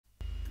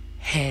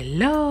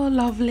Hello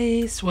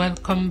lovelies,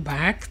 welcome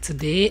back.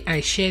 Today I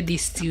share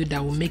this stew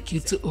that will make you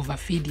to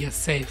overfeed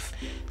yourself,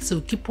 so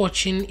keep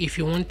watching if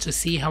you want to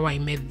see how I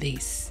made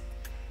this.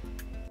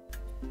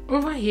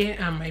 Over here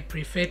are my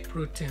preferred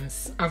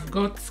proteins. I've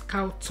got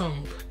cow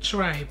tongue,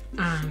 tribe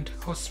and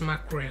horse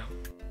mackerel.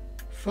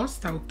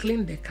 First I'll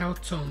clean the cow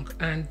tongue,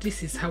 and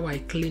this is how I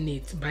clean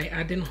it: by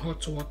adding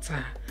hot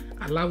water,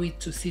 allow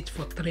it to sit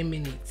for 3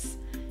 minutes.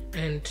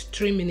 And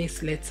 3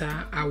 minutes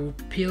later I will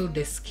peel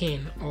the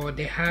skin or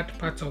the hard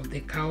part of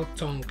the cow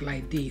tongue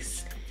like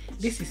this.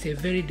 This is a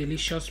very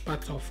delicious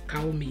part of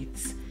cow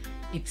meat.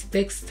 It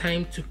takes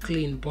time to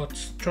clean, but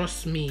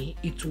trust me,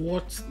 it's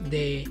worth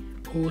the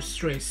whole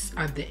stress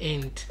at the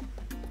end.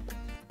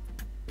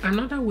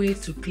 Another way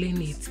to clean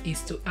it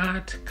is to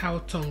add cow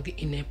tongue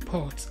in a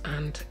pot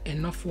and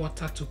enough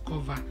water to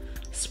cover.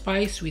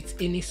 Spice with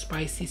any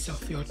spices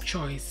of your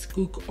choice.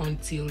 Cook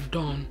until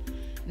done.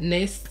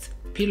 Next,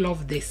 peel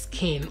off the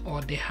skin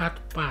or the hard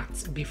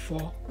parts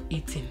before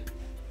eating.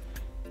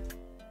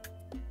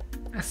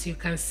 As you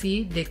can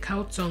see, the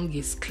cow tongue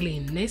is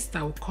clean. Next,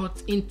 I'll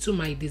cut into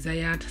my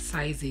desired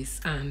sizes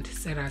and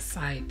set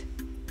aside.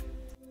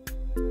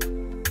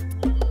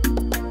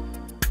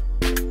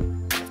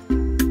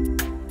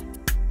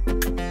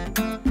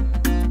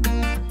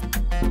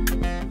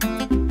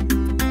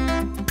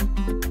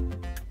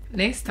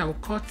 Next, I'll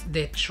cut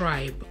the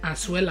tribe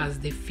as well as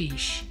the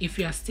fish. If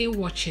you are still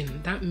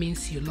watching, that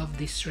means you love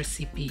this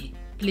recipe.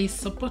 Please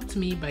support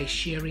me by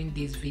sharing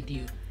this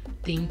video.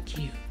 Thank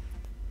you.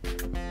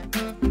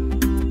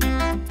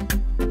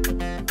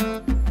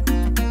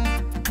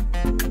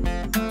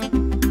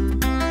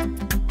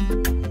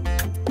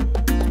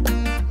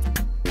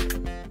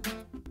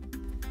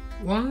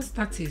 Once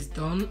that is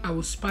done, I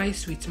will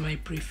spice with my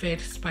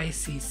preferred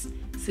spices: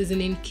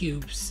 seasoning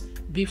cubes,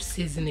 beef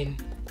seasoning,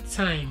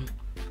 thyme,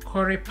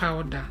 curry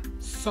powder,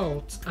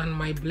 salt, and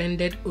my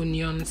blended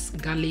onions,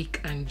 garlic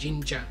and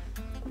ginger.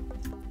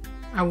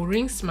 I will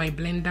rinse my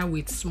blender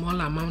with small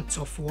amounts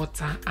of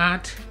water,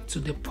 add to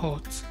the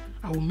pot.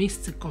 I will mix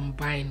to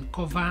combine,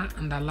 cover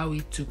and allow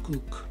it to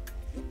cook.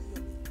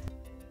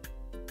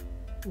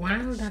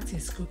 While that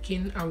is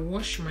cooking, I will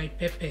wash my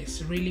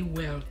peppers really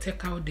well,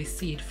 take out the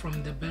seed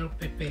from the bell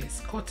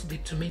peppers, cut the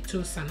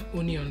tomatoes and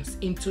onions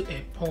into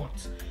a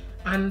pot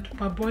and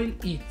parboil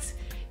it.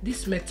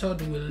 This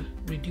method will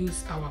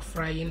reduce our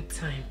frying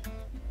time.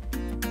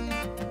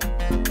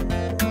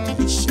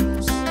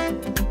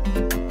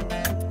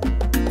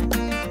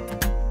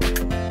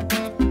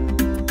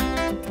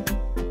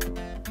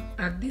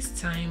 At this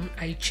time,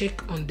 I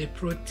check on the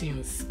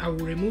proteins. I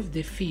will remove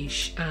the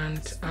fish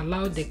and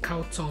allow the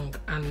cow tongue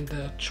and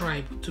the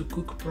tribe to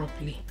cook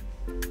properly.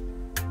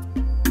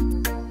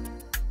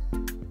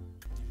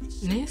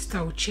 Next,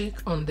 I will check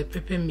on the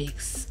pepper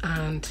mix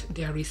and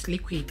there is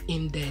liquid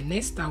in there.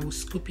 Next, I will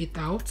scoop it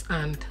out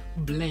and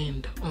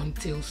blend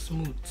until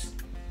smooth.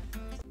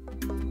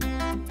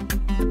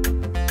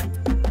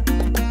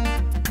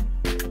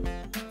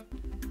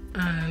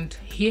 And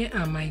here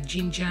are my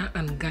ginger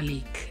and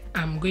garlic.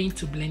 I'm going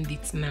to blend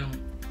it now.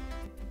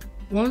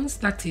 Once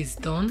that is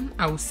done,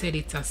 I will set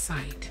it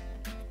aside.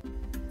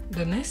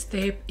 The next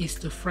step is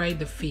to fry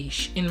the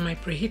fish. In my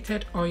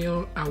preheated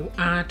oil, I will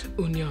add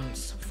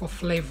onions for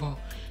flavor.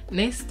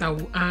 Next, I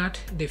will add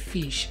the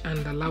fish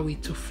and allow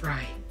it to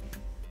fry.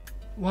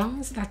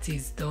 Once that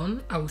is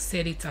done, I will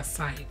set it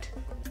aside.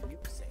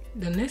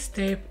 The next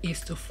step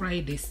is to fry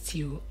the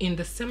stew. In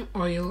the same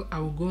oil, I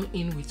will go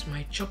in with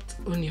my chopped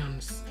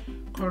onions,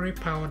 curry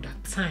powder,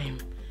 thyme,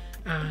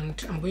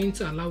 and I'm going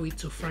to allow it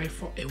to fry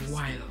for a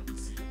while.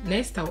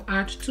 Next, I'll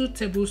add 2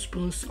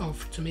 tablespoons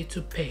of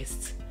tomato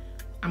paste.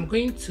 I'm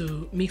going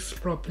to mix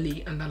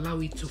properly and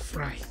allow it to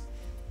fry.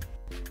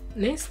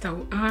 Next, I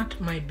will add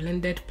my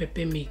blended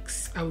pepper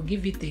mix. I will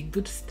give it a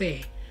good stir,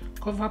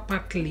 cover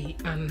partly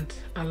and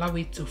allow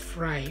it to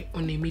fry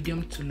on a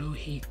medium to low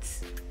heat.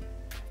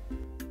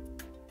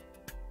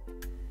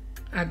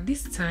 At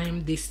this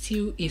time, the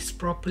stew is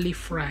properly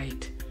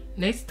fried.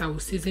 Next, I will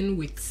season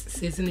with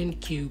seasoning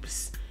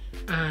cubes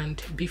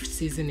and beef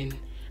seasoning.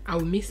 I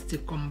will mix to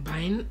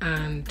combine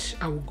and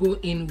I will go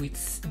in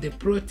with the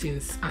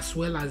proteins as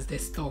well as the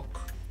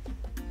stock.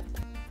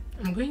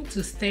 I'm going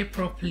to stir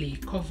properly,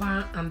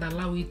 cover and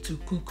allow it to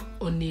cook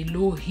on a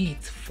low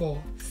heat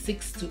for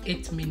 6 to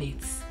 8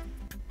 minutes.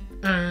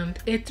 And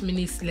 8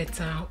 minutes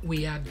later,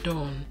 we are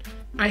done.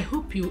 I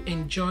hope you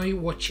enjoy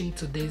watching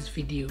today's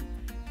video.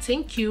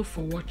 Thank you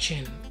for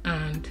watching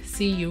and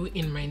see you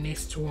in my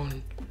next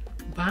one.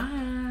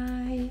 Bye.